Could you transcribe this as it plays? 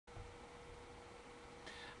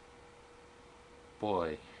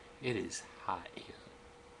boy, it is hot here.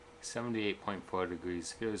 78.4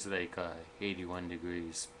 degrees. Feels like 81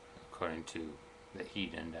 degrees according to the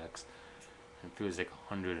heat index. It feels like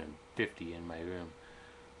 150 in my room.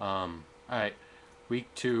 Alright, week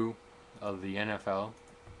 2 of the NFL.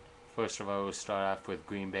 First of all, we'll start off with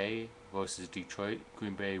Green Bay versus Detroit.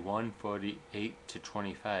 Green Bay won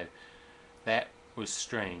 48-25. That was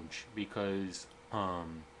strange because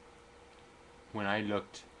when I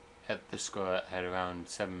looked at the score at around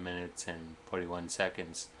 7 minutes and 41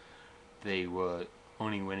 seconds, they were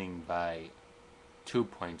only winning by 2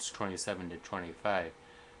 points, 27-25.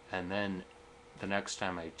 And then the next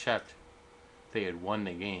time I checked, they had won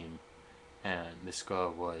the game, and the score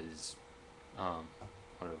was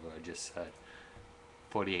whatever I just said,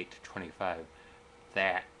 48-25.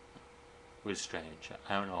 That was strange.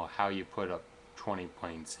 I don't know how you put up 20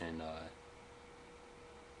 points in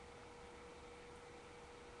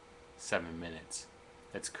 7 minutes.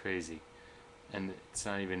 That's crazy. And it's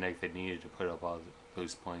not even like they needed to put up all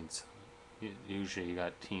those points. Usually you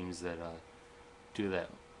got teams that do that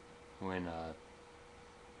when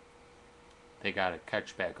they got to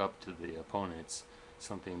catch back up to the opponents.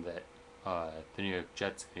 Something that the New York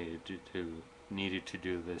Jets needed to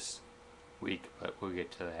do this week, but we'll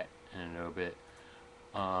get to that in a little bit.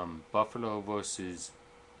 Buffalo versus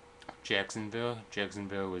Jacksonville.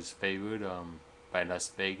 Jacksonville was favored by Las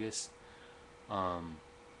Vegas,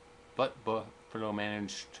 but Buffalo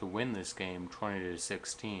managed to win this game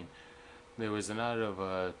 20-16. There was a lot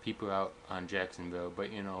of people out on Jacksonville,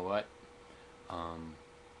 but you know what?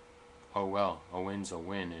 Oh well, a win's a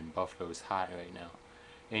win, and Buffalo's hot right now.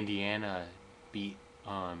 Indiana beat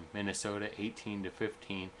Minnesota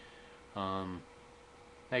 18-15.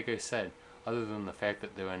 Like I said, other than the fact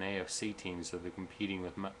that they're an AFC team, so they're competing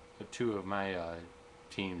with two of my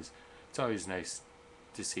teams, it's always nice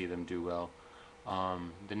to see them do well.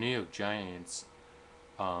 The New York Giants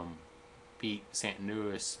beat St.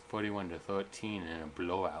 Louis 41-13 in a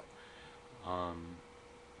blowout.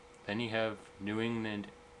 Then you have New England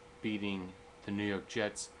beating the New York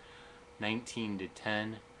Jets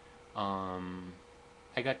 19-10.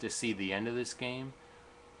 I got to see the end of this game.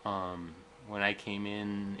 When I came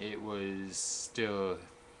in, it was still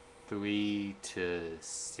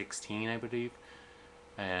 3-16, I believe,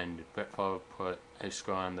 and Brett Favre put a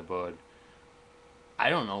score on the board. I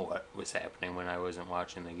don't know what was happening when I wasn't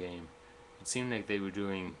watching the game. It seemed like they were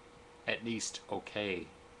doing at least okay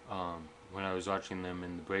when I was watching them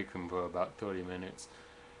in the break room for about 30 minutes.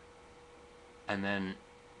 And then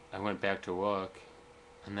I went back to work,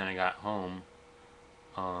 and then I got home.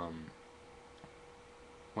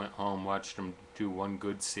 Went home, watched them do one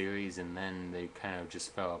good series, and then they kind of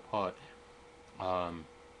just fell apart.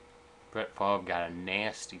 Brett Favre got a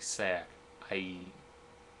nasty sack. I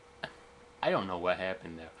don't know what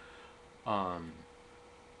happened there.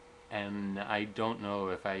 And I don't know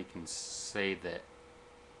if I can say that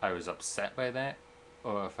I was upset by that,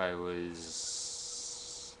 or if I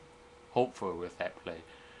was hopeful with that play,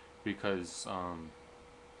 because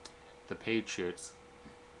the Patriots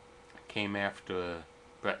came after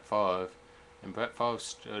Brett Favre, and Brett Favre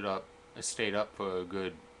stayed up for a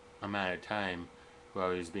good amount of time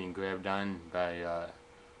while he was being grabbed on by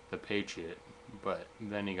the Patriot, but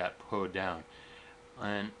then he got pulled down.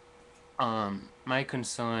 And my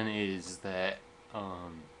concern is that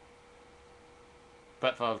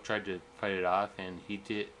Brett Favre tried to fight it off, and he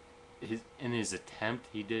did. In his attempt,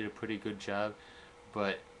 he did a pretty good job,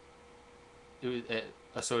 but it was at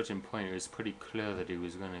a certain point it was pretty clear that he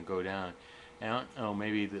was going to go down. And I don't know,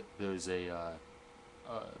 maybe there's a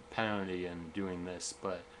penalty in doing this,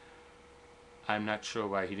 but I'm not sure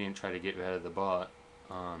why he didn't try to get rid of the ball.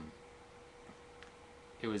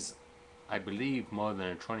 It was, I believe, more than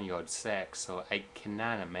a 20-yard sack, so I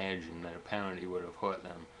cannot imagine that a penalty would have hurt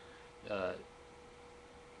them.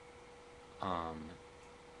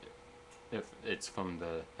 If it's from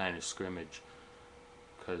the line of scrimmage,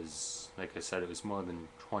 because, like I said, it was more than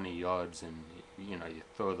 20 yards, and you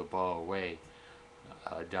throw the ball away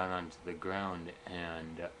down onto the ground,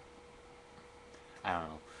 and I don't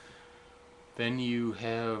know. Then you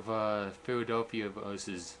have Philadelphia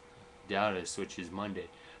versus Dallas, which is Monday.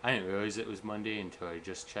 I didn't realize it was Monday until I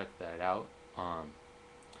just checked that out.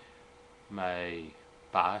 My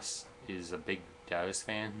boss is a big Dallas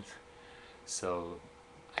fan, so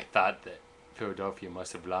I thought that Philadelphia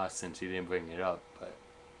must have lost since he didn't bring it up, but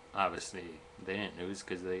obviously they didn't lose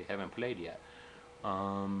because they haven't played yet.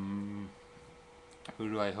 Who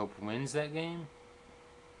do I hope wins that game?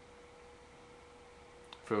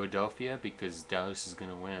 Philadelphia, because Dallas is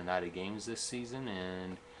going to win a lot of games this season,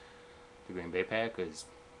 and the Green Bay Packers,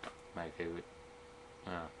 my favorite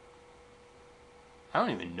Uh, I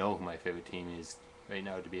don't even know who my favorite team is right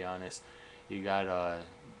now, to be honest. You got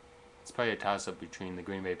it's probably a toss up between the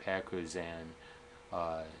Green Bay Packers and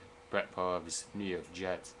uh, Brett Favre's New York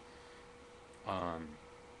Jets. Um,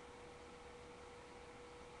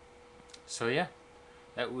 so yeah,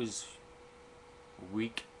 that was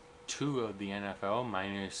week 2 of the NFL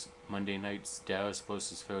minus Monday night's Dallas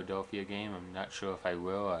versus Philadelphia game. I'm not sure if I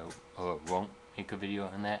will or won't make a video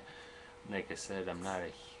on that. Like I said,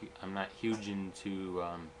 I'm not huge into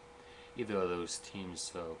either of those teams,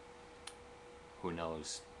 so who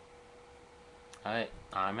knows. Alright,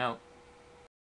 I'm out.